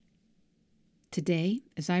Today,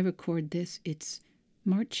 as I record this, it's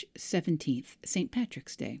March 17th, St.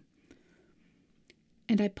 Patrick's Day.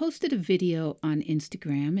 And I posted a video on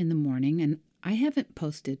Instagram in the morning, and I haven't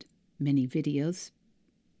posted many videos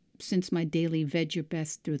since my daily Veg Your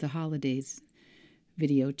Best Through the Holidays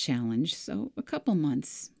video challenge, so a couple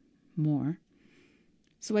months more.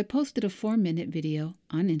 So I posted a 4-minute video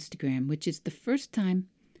on Instagram, which is the first time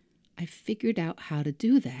I figured out how to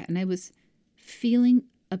do that. And I was feeling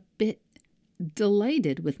a bit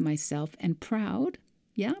delighted with myself and proud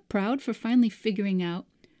for finally figuring out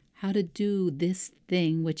how to do this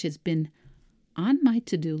thing, which has been on my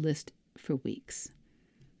to-do list for weeks.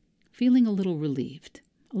 Feeling a little relieved,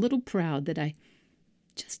 a little proud that I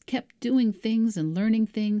just kept doing things and learning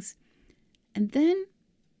things. And then,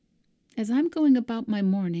 as I'm going about my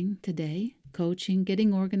morning today, coaching,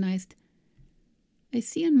 getting organized, I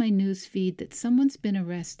see on my news feed that someone's been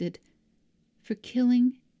arrested for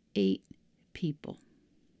killing 8 people.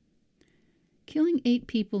 Killing 8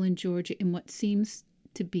 people in Georgia in what seems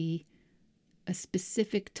to be a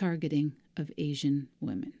specific targeting of Asian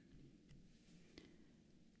women.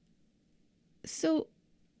 So,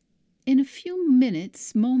 in a few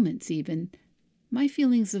moments even, my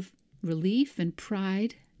feelings of relief and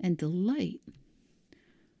pride and delight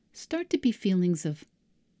start to be feelings of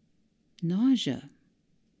nausea,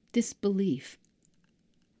 disbelief,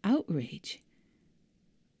 outrage,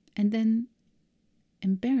 and then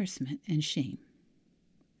embarrassment and shame.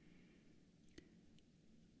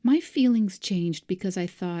 My feelings changed because I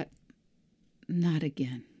thought, not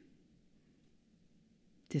again.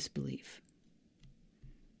 Disbelief.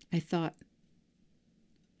 I thought,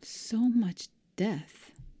 so much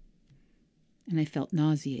death. And I felt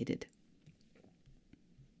nauseated.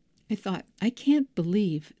 I thought, I can't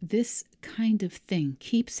believe this kind of thing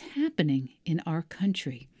keeps happening in our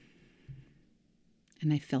country.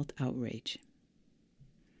 And I felt outrage.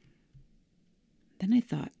 Then I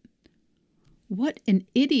thought, what an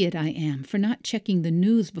idiot I am for not checking the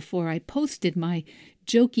news before I posted my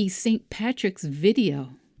jokey St. Patrick's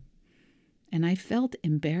video. And I felt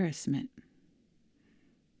embarrassment.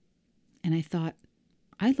 And I thought,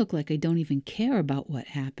 I look like I don't even care about what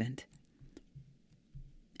happened.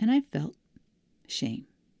 And I felt shame.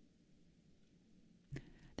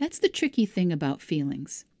 That's the tricky thing about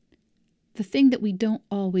feelings. The thing that we don't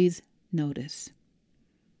always notice.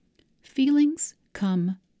 Feelings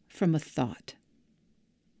come from a thought.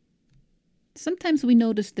 Sometimes we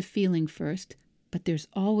notice the feeling first, but there's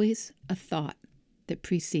always a thought that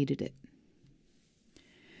preceded it.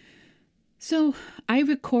 So I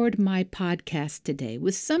record my podcast today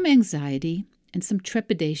with some anxiety and some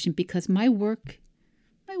trepidation because my work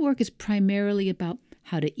is primarily about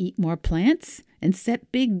how to eat more plants and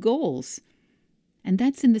set big goals. And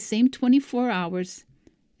that's in the same 24 hours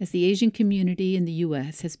as the Asian community in the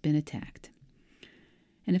U.S. has been attacked.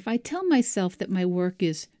 And if I tell myself that my work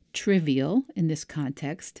is trivial in this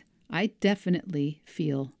context, I definitely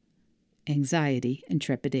feel anxiety and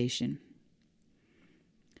trepidation.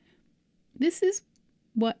 This is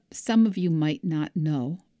what some of you might not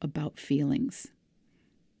know about feelings.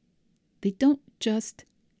 They don't just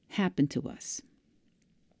happen to us.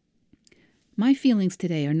 My feelings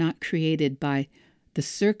today are not created by the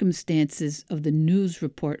circumstances of the news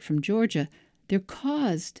report from Georgia. They're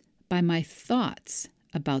caused by my thoughts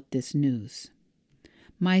about this news.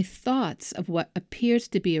 My thoughts of what appears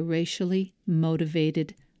to be a racially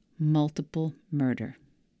motivated multiple murder.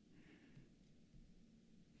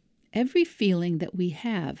 Every feeling that we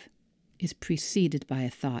have is preceded by a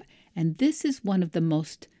thought, and this is one of the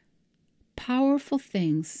most powerful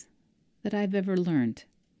things that I've ever learned.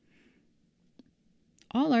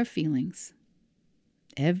 All our feelings,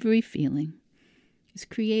 every feeling, is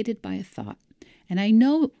created by a thought. And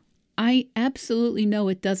I absolutely know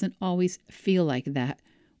it doesn't always feel like that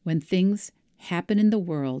when things happen in the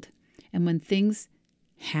world and when things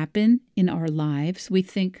happen in our lives. We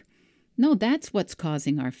think, no, that's what's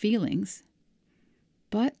causing our feelings.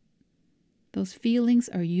 But those feelings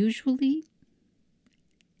are usually,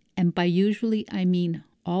 and by usually I mean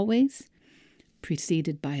always,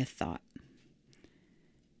 preceded by a thought.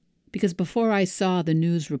 Because before I saw the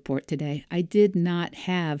news report today, I did not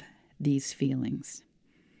have these feelings.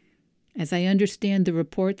 As I understand the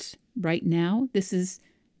reports right now, this is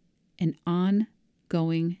an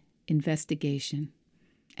ongoing investigation,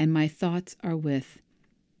 and my thoughts are with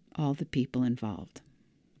all the people involved.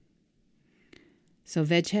 So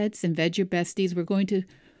Vegheads and Veg Your Besties, we're going to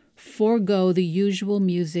forego the usual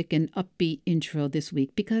music and upbeat intro this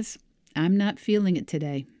week because I'm not feeling it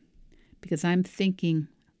today, because I'm thinking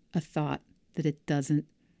a thought that it doesn't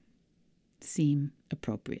seem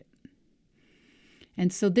appropriate.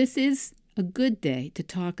 And so this is a good day to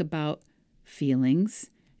talk about feelings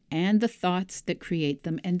and the thoughts that create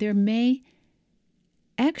them. And there may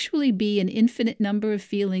actually be an infinite number of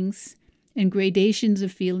feelings and gradations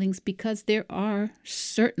of feelings because there are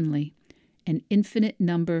certainly an infinite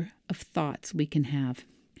number of thoughts we can have.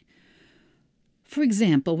 For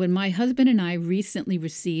example, when my husband and I recently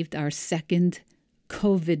received our second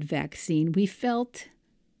COVID vaccine, we felt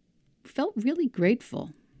really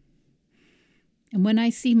grateful. And when I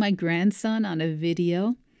see my grandson on a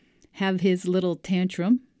video have his little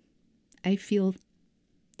tantrum, I feel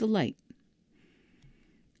delight.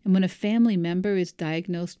 And when a family member is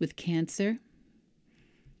diagnosed with cancer,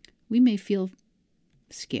 we may feel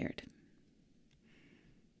scared.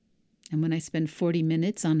 And when I spend 40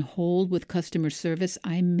 minutes on hold with customer service,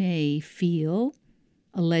 I may feel,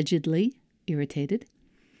 allegedly, irritated.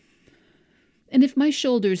 And if my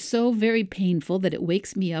shoulder is so very painful that it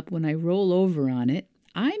wakes me up when I roll over on it,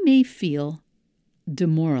 I may feel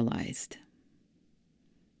demoralized.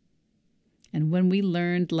 And when we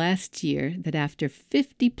learned last year that after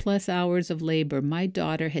 50 plus hours of labor, my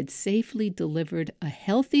daughter had safely delivered a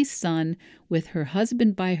healthy son with her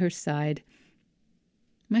husband by her side,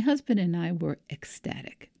 my husband and I were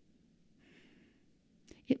ecstatic.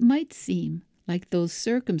 It might seem like those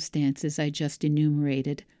circumstances I just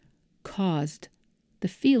enumerated caused the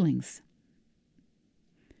feelings.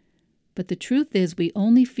 But the truth is, we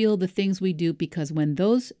only feel the things we do because when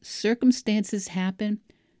those circumstances happen,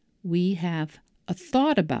 we have a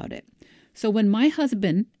thought about it. So when my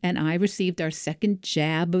husband and I received our second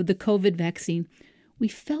jab of the COVID vaccine, we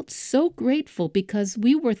felt so grateful because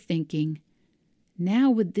we were thinking,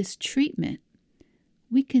 now with this treatment,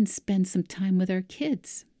 we can spend some time with our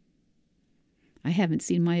kids. I haven't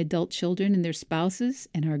seen my adult children and their spouses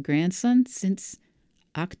and our grandson since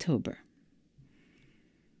October.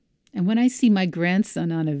 And when I see my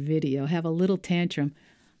grandson on a video have a little tantrum,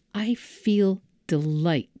 I feel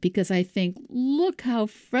delight because I think, look how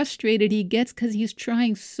frustrated he gets because he's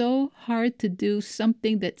trying so hard to do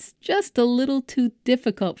something that's just a little too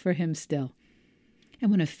difficult for him still.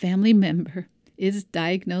 And when a family member is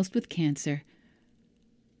diagnosed with cancer,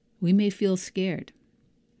 we may feel scared.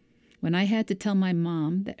 When I had to tell my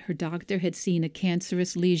mom that her doctor had seen a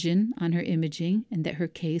cancerous lesion on her imaging and that her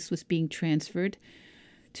case was being transferred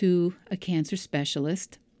to a cancer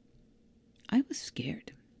specialist, I was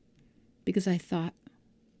scared because I thought,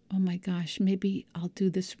 oh my gosh, maybe I'll do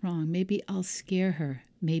this wrong. Maybe I'll scare her.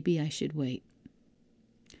 Maybe I should wait.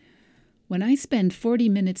 When I spend 40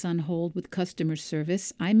 minutes on hold with customer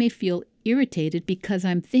service, I may feel irritated because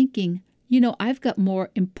I'm thinking, I've got more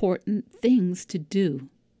important things to do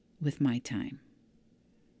with my time.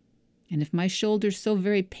 And if my shoulder's so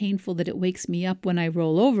very painful that it wakes me up when I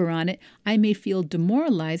roll over on it, I may feel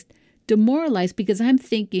demoralized because I'm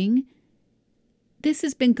thinking, this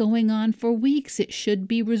has been going on for weeks. It should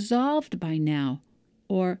be resolved by now.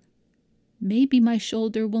 Or maybe my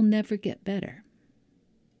shoulder will never get better.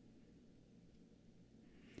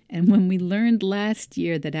 And when we learned last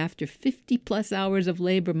year that after 50 plus hours of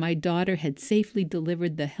labor, my daughter had safely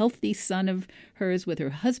delivered the healthy son of hers with her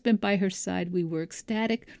husband by her side, we were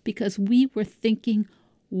ecstatic because we were thinking,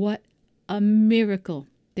 what a miracle.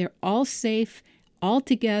 They're all safe, all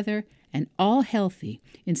together, and all healthy,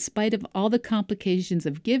 in spite of all the complications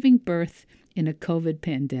of giving birth in a COVID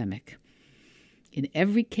pandemic. In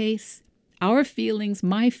every case, our feelings,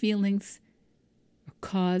 my feelings, are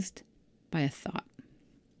caused by a thought.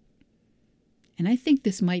 And I think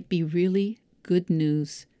this might be really good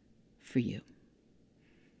news for you.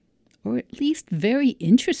 Or at least very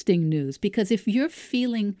interesting news, because if you're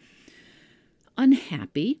feeling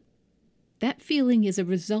unhappy, that feeling is a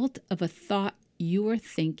result of a thought you are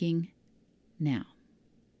thinking now.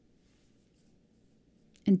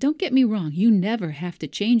 And don't get me wrong, you never have to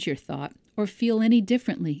change your thought or feel any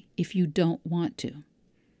differently if you don't want to.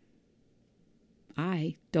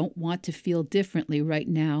 I don't want to feel differently right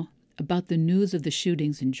now about the news of the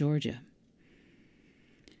shootings in Georgia.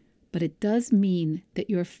 But it does mean that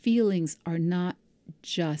your feelings are not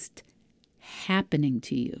just happening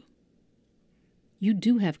to you. You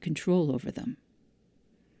do have control over them.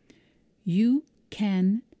 You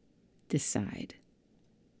can decide,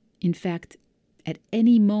 in fact, at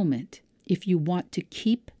any moment, if you want to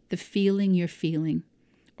keep the feeling you're feeling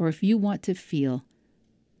or if you want to feel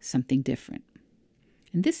something different.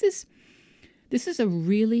 And this is a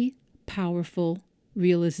really powerful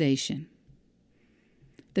realization.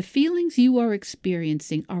 The feelings you are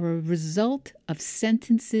experiencing are a result of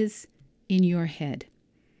sentences in your head.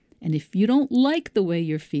 And if you don't like the way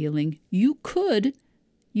you're feeling, you could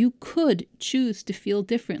You could choose to feel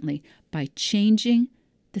differently by changing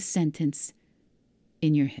the sentence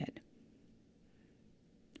in your head.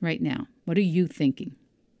 Right now, what are you thinking?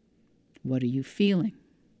 What are you feeling?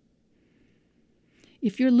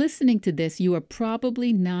 If you're listening to this, you are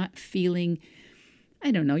probably not feeling,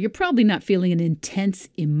 you're probably not feeling an intense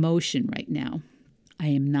emotion right now. I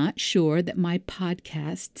am not sure that my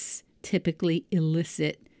podcasts typically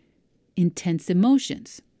elicit intense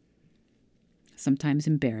emotions. Sometimes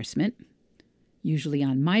embarrassment, usually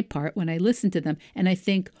on my part when I listen to them, and I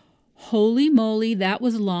think, holy moly, that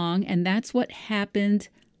was long, and that's what happened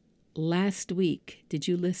last week. Did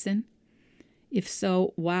you listen? If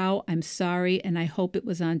so, wow, I'm sorry, and I hope it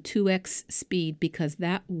was on 2x speed because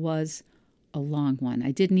that was a long one.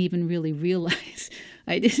 I didn't really realize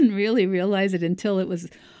it until it was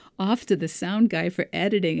off to the sound guy for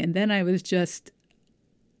editing, and then I was just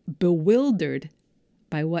bewildered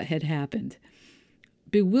by what had happened.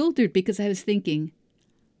 Bewildered because I was thinking,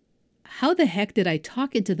 how the heck did I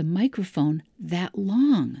talk into the microphone that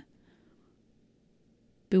long?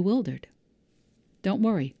 Bewildered. Don't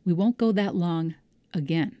worry, we won't go that long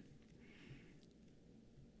again.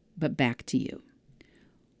 But back to you.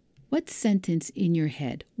 What sentence in your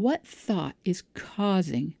head, what thought is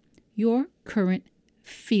causing your current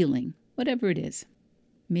feeling, whatever it is?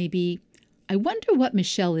 Maybe, I wonder what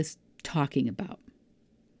Michelle is talking about.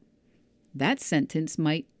 That sentence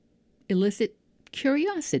might elicit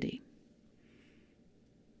curiosity.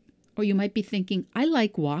 Or you might be thinking, I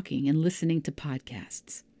like walking and listening to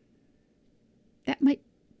podcasts. That might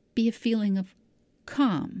be a feeling of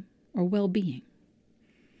calm or well-being.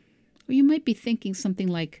 Or you might be thinking something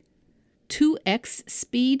like, 2x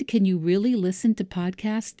speed? Can you really listen to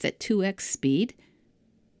podcasts at 2x speed?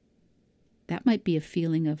 That might be a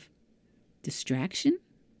feeling of distraction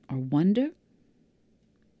or wonder.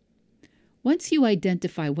 Once you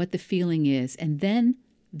identify what the feeling is and then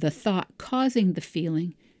the thought causing the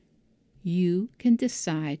feeling, you can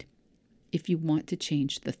decide if you want to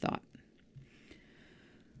change the thought.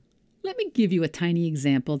 Let me give you a tiny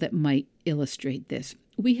example that might illustrate this.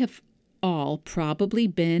 We have all probably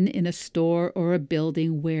been in a store or a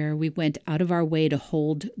building where we went out of our way to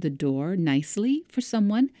hold the door nicely for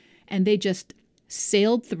someone, and they just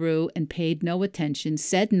sailed through and paid no attention,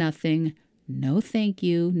 said nothing, no thank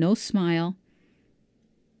you, no smile.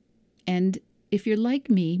 And if you're like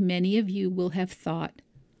me, many of you will have thought,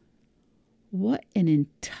 what an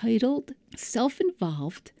entitled,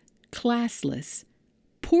 self-involved, classless,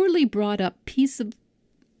 poorly brought up piece of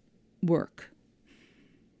work.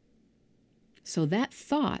 So that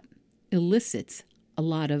thought elicits a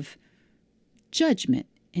lot of judgment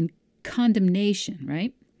and condemnation,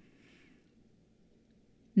 right?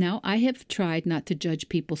 Now, I have tried not to judge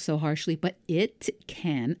people so harshly, but it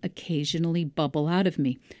can occasionally bubble out of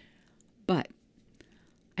me. But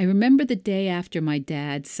I remember the day after my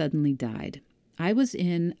dad suddenly died. I was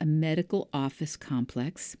in a medical office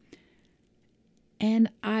complex, and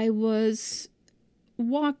I was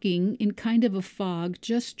walking in kind of a fog,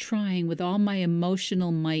 just trying with all my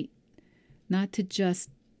emotional might not to just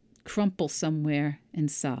crumple somewhere and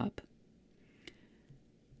sob.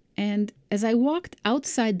 And as I walked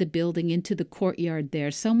outside the building into the courtyard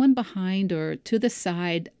there, someone behind or to the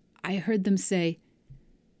side, I heard them say,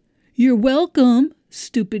 "You're welcome,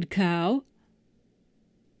 stupid cow."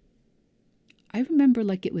 I remember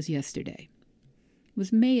like it was yesterday. It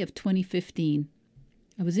was May of 2015.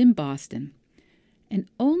 I was in Boston. And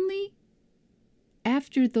only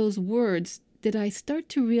after those words did I start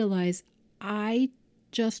to realize I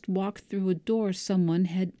just walked through a door someone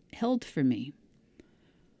had held for me.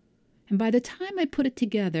 And by the time I put it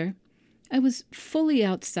together, I was fully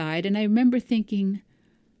outside, and I remember thinking,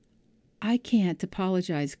 I can't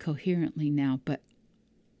apologize coherently now, but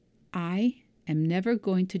I am never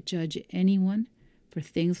going to judge anyone for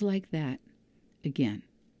things like that again.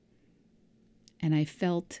 And I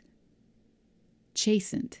felt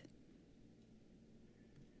chastened.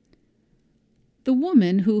 The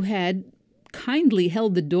woman who had kindly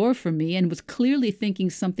held the door for me and was clearly thinking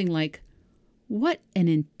something like, what an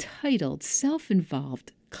entitled,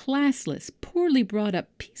 self-involved, classless, poorly brought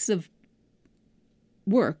up piece of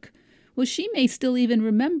work. Well, she may still even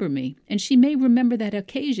remember me, and she may remember that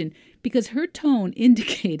occasion because her tone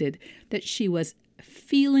indicated that she was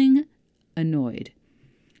feeling annoyed.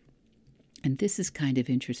 And this is kind of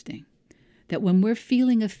interesting, that when we're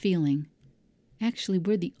feeling a feeling, actually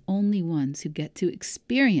we're the only ones who get to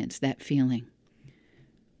experience that feeling.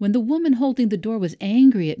 When the woman holding the door was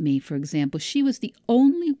angry at me, for example, she was the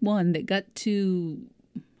only one that got to,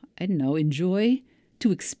 enjoy,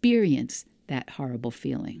 to experience that horrible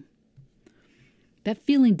feeling. That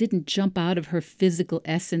feeling didn't jump out of her physical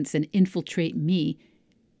essence and infiltrate me.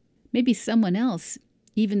 Maybe someone else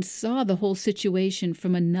even saw the whole situation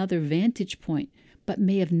from another vantage point, but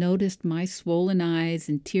may have noticed my swollen eyes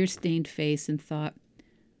and tear-stained face and thought,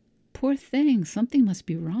 poor thing, something must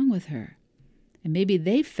be wrong with her. And maybe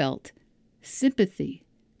they felt sympathy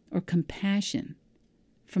or compassion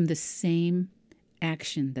from the same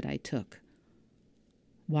action that I took,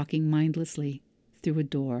 walking mindlessly through a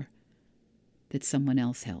door that someone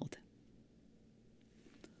else held.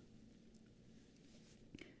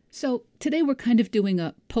 So today we're kind of doing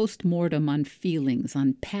a post-mortem on feelings,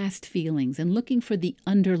 on past feelings, and looking for the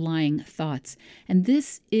underlying thoughts. And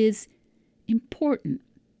this is important,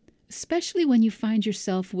 especially when you find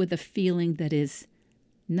yourself with a feeling that is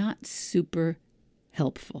not super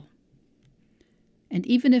helpful. And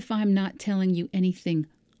even if I'm not telling you anything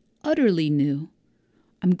utterly new,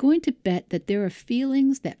 I'm going to bet that there are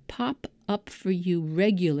feelings that pop up for you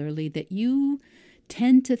regularly that you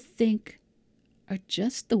tend to think are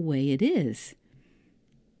just the way it is,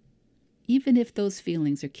 even if those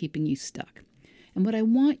feelings are keeping you stuck. And what I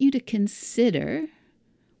want you to consider,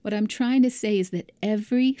 what I'm trying to say is that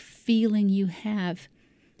every feeling you have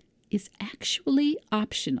is actually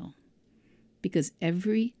optional, because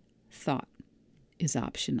every thought is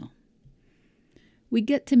optional. We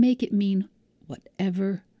get to make it mean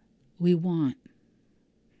whatever we want.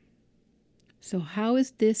 So how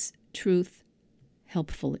is this truth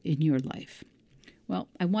helpful in your life? Well,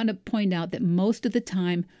 I want to point out that most of the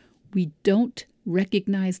time we don't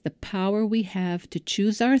recognize the power we have to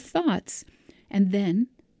choose our thoughts and then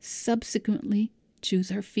subsequently choose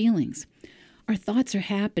our feelings. Our thoughts are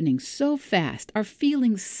happening so fast. Our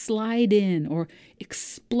feelings slide in or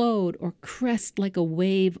explode or crest like a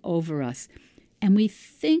wave over us. And we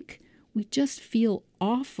think we just feel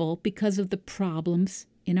awful because of the problems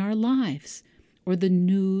in our lives or the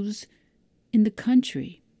news in the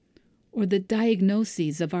country or the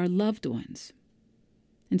diagnoses of our loved ones.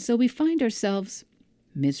 And so we find ourselves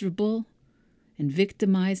miserable and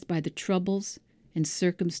victimized by the troubles and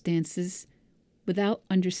circumstances without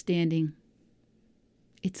understanding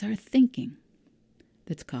it's our thinking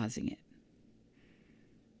that's causing it.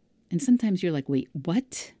 And sometimes you're like, wait,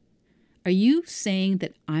 what? Are you saying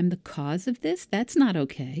that I'm the cause of this? That's not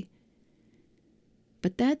okay.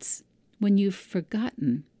 But that's when you've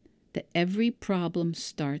forgotten that every problem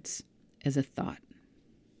starts as a thought.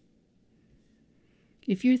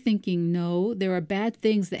 If you're thinking, no, there are bad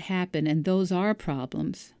things that happen and those are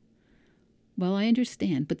problems, well, I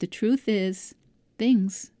understand. But the truth is,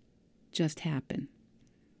 things just happen.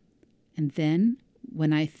 And then,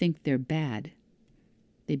 when I think they're bad,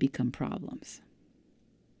 they become problems.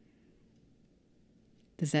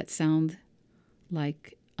 Does that sound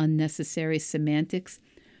like unnecessary semantics?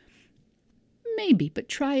 Maybe, but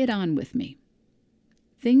try it on with me.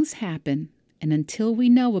 Things happen, and until we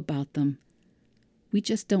know about them, we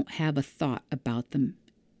just don't have a thought about them,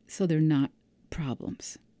 so they're not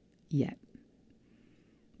problems yet.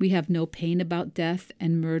 We have no pain about death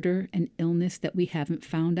and murder and illness that we haven't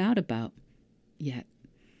found out about yet.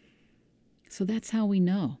 So that's how we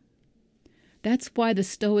know. That's why the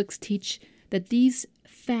Stoics teach that these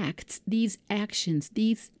facts, these actions,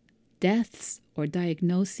 these deaths or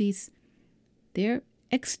diagnoses, they're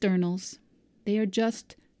externals. They are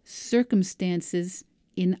just circumstances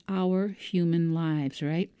in our human lives,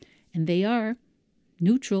 right? And they are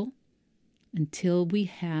neutral until we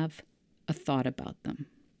have a thought about them.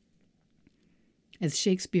 As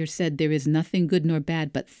Shakespeare said, there is nothing good nor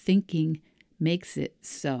bad, but thinking makes it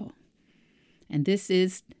so. And this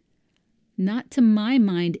is not, to my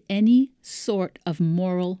mind, any sort of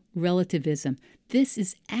moral relativism. This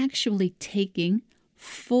is actually taking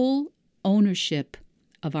full ownership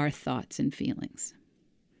of our thoughts and feelings.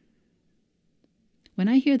 When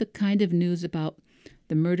I hear the kind of news about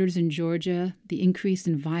the murders in Georgia, the increase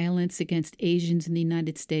in violence against Asians in the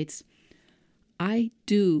United States, I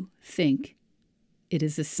do think it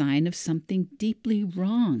is a sign of something deeply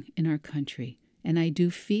wrong in our country, and I do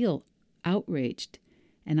feel outraged,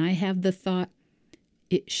 and I have the thought,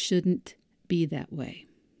 it shouldn't be that way.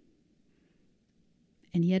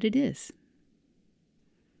 And yet it is.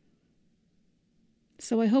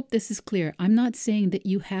 So I hope this is clear. I'm not saying that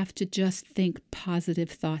you have to just think positive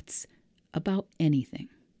thoughts about anything.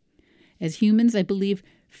 As humans, I believe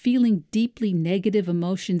feeling deeply negative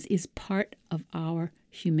emotions is part of our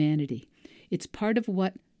humanity. It's part of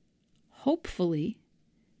what, hopefully,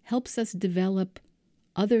 helps us develop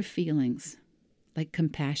other feelings like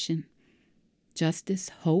compassion, justice,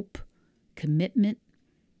 hope, commitment,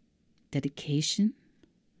 dedication,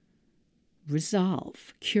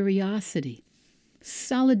 resolve, curiosity,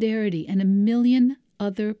 solidarity, and a million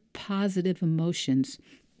other positive emotions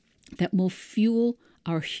that will fuel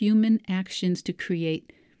our human actions to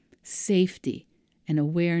create safety and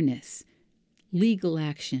awareness, legal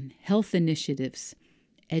action, health initiatives,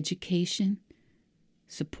 education,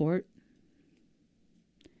 support.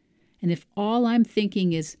 And if all I'm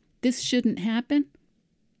thinking is, this shouldn't happen,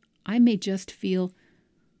 I may just feel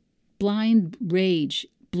blind rage,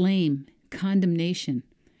 blame, condemnation.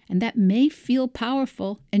 And that may feel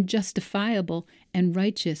powerful and justifiable and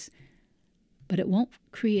righteous, but it won't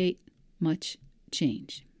create much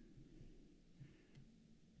change.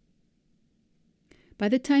 By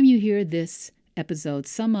the time you hear this episode,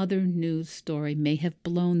 some other news story may have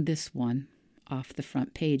blown this one off the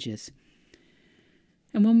front pages.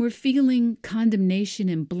 And when we're feeling condemnation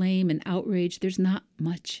and blame and outrage, there's not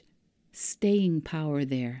much staying power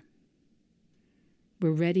there.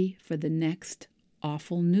 We're ready for the next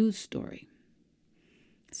awful news story.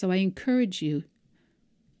 So I encourage you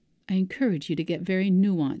to get very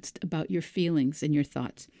nuanced about your feelings and your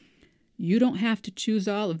thoughts. You don't have to choose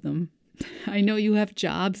all of them. I know you have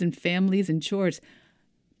jobs and families and chores,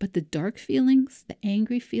 but the dark feelings, the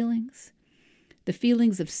angry feelings, the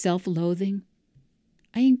feelings of self-loathing,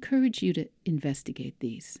 I encourage you to investigate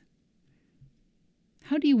these.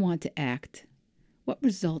 How do you want to act? What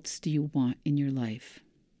results do you want in your life?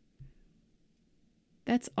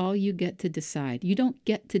 That's all you get to decide. You don't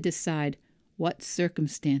get to decide what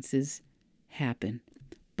circumstances happen,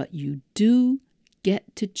 but you do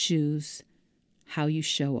get to choose how you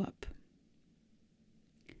show up.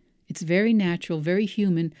 It's very natural, very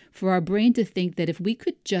human for our brain to think that if we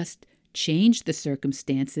could just change the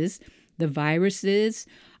circumstances, the viruses,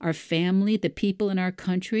 our family, the people in our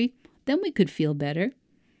country, then we could feel better.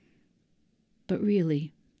 But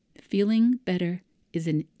really, feeling better is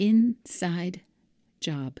an inside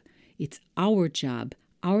job. It's our job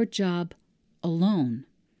alone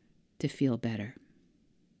to feel better.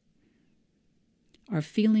 Our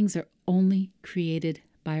feelings are only created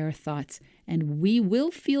by our thoughts, and we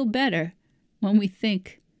will feel better when we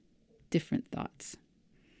think different thoughts.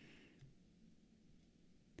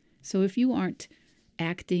 So if you aren't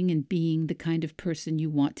acting and being the kind of person you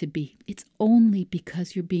want to be, it's only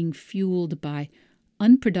because you're being fueled by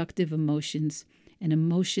unproductive emotions and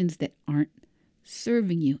emotions that aren't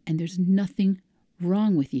serving you. And there's nothing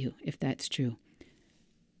wrong with you if that's true.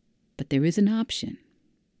 But there is an option.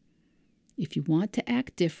 If you want to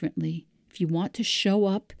act differently, if you want to show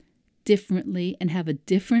up differently and have a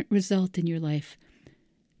different result in your life,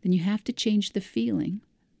 then you have to change the feeling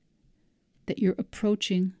that you're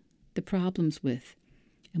approaching the problems with.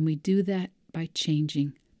 And we do that by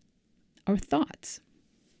changing our thoughts.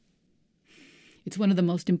 It's one of the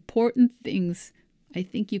most important things I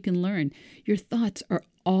think you can learn. Your thoughts are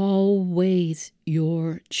always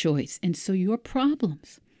your choice. And so your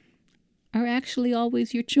problems are actually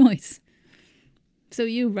always your choice. So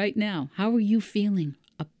you right now, how are you feeling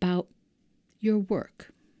about your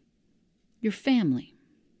work, your family,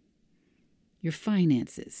 your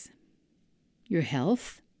finances, your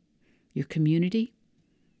health, your community?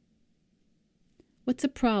 What's a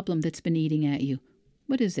problem that's been eating at you?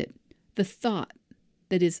 What is it? The thought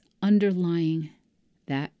that is underlying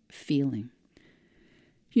that feeling.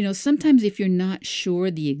 You know, sometimes if you're not sure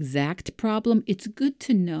the exact problem, it's good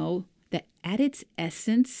to know that at its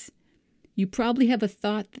essence, you probably have a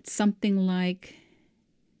thought that's something like,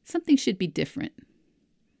 something should be different.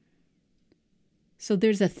 So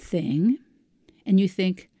there's a thing, and you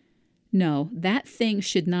think, no, that thing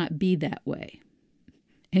should not be that way.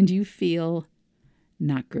 And you feel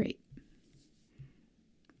not great.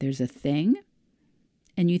 There's a thing,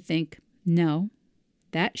 and you think, no,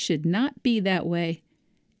 that should not be that way,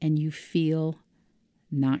 and you feel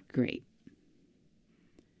not great.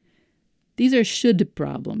 These are should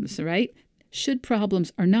problems, right? Should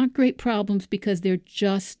problems are not great problems because they're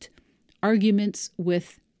just arguments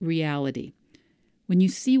with reality. When you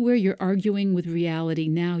see where you're arguing with reality,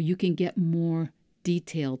 now you can get more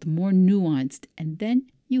detailed, more nuanced, and then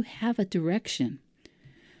you have a direction.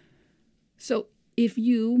 So if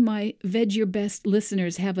you, my Veg Your Best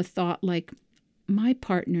listeners, have a thought like, my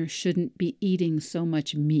partner shouldn't be eating so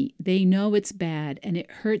much meat. They know it's bad and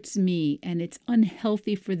it hurts me and it's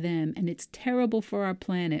unhealthy for them and it's terrible for our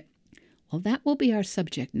planet. Well, that will be our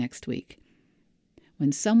subject next week.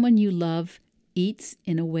 When someone you love eats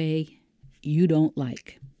in a way you don't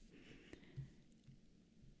like.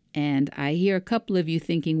 And I hear a couple of you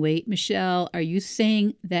thinking, wait, Michelle, are you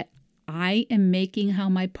saying that I am making how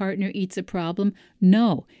my partner eats a problem?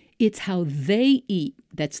 No, it's how they eat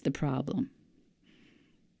that's the problem.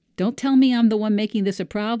 Don't tell me I'm the one making this a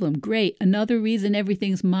problem. Great. Another reason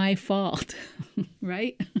everything's my fault,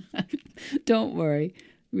 right? Don't worry.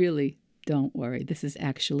 Really, don't worry. This is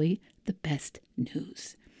actually the best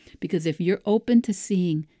news. Because if you're open to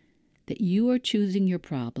seeing that you are choosing your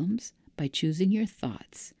problems by choosing your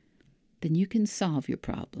thoughts, then you can solve your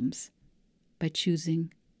problems by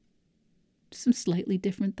choosing some slightly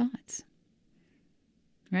different thoughts.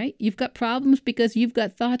 Right? You've got problems because you've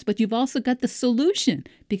got thoughts, but you've also got the solution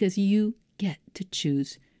because you get to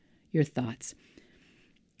choose your thoughts.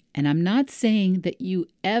 And I'm not saying that you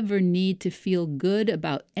ever need to feel good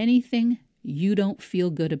about anything you don't feel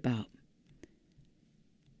good about.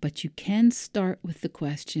 But you can start with the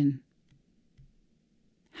question,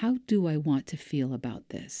 how do I want to feel about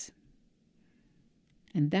this?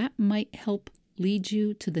 And that might help lead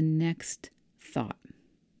you to the next thought.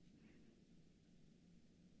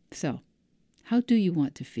 So, how do you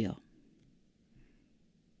want to feel?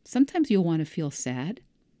 Sometimes you'll want to feel sad.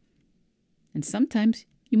 And sometimes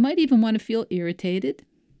you might even want to feel irritated.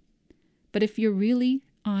 But if you're really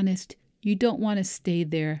honest, you don't want to stay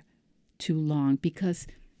there too long because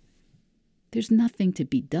there's nothing to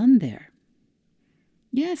be done there.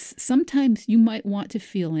 Yes, sometimes you might want to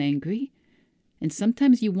feel angry. And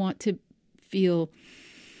sometimes you want to feel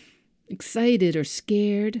excited or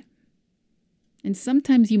scared. And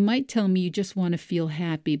sometimes you might tell me you just want to feel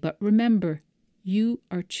happy, but remember, you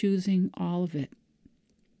are choosing all of it.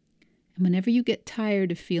 And whenever you get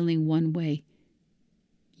tired of feeling one way,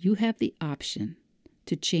 you have the option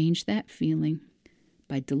to change that feeling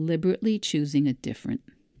by deliberately choosing a different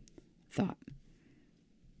thought.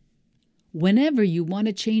 Whenever you want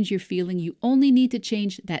to change your feeling, you only need to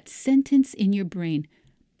change that sentence in your brain.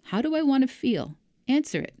 How do I want to feel?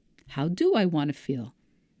 Answer it. How do I want to feel?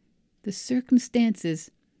 The circumstances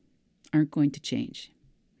aren't going to change.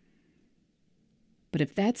 But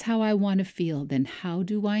if that's how I want to feel, then how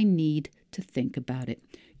do I need to think about it?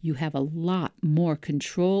 You have a lot more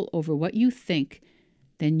control over what you think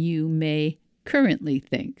than you may currently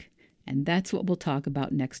think. And that's what we'll talk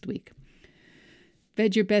about next week.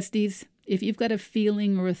 Veg Your Besties, if you've got a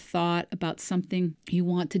feeling or a thought about something you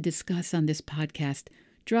want to discuss on this podcast,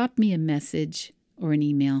 drop me a message or an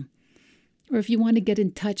email. Or if you want to get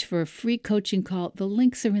in touch for a free coaching call, the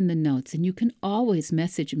links are in the notes, and you can always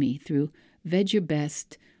message me through Veg Your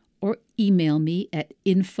Best or email me at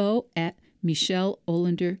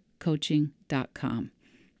info@michelleolandercoaching.com.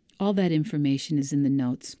 All that information is in the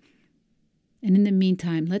notes. And in the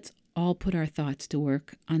meantime, let's all put our thoughts to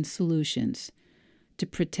work on solutions to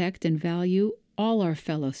protect and value all our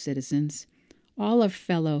fellow citizens, all our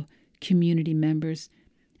fellow community members,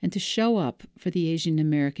 and to show up for the Asian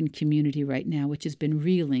American community right now, which has been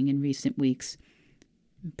reeling in recent weeks,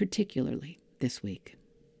 particularly this week.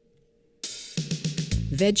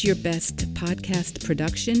 Veg Your Best podcast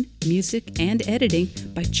production, music, and editing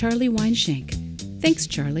by Charlie Weinshank. Thanks,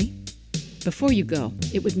 Charlie. Before you go,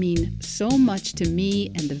 it would mean so much to me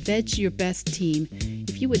and the Veg Your Best team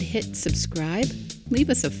if you would hit subscribe, leave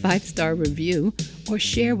us a 5-star review, or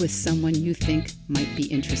share with someone you think might be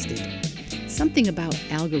interested. Something about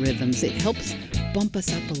algorithms, it helps bump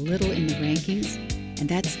us up a little in the rankings, and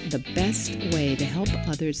that's the best way to help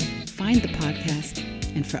others find the podcast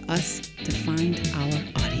and for us to find our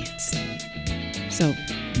audience. So,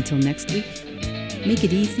 until next week, make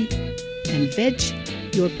it easy and veg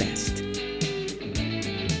your best.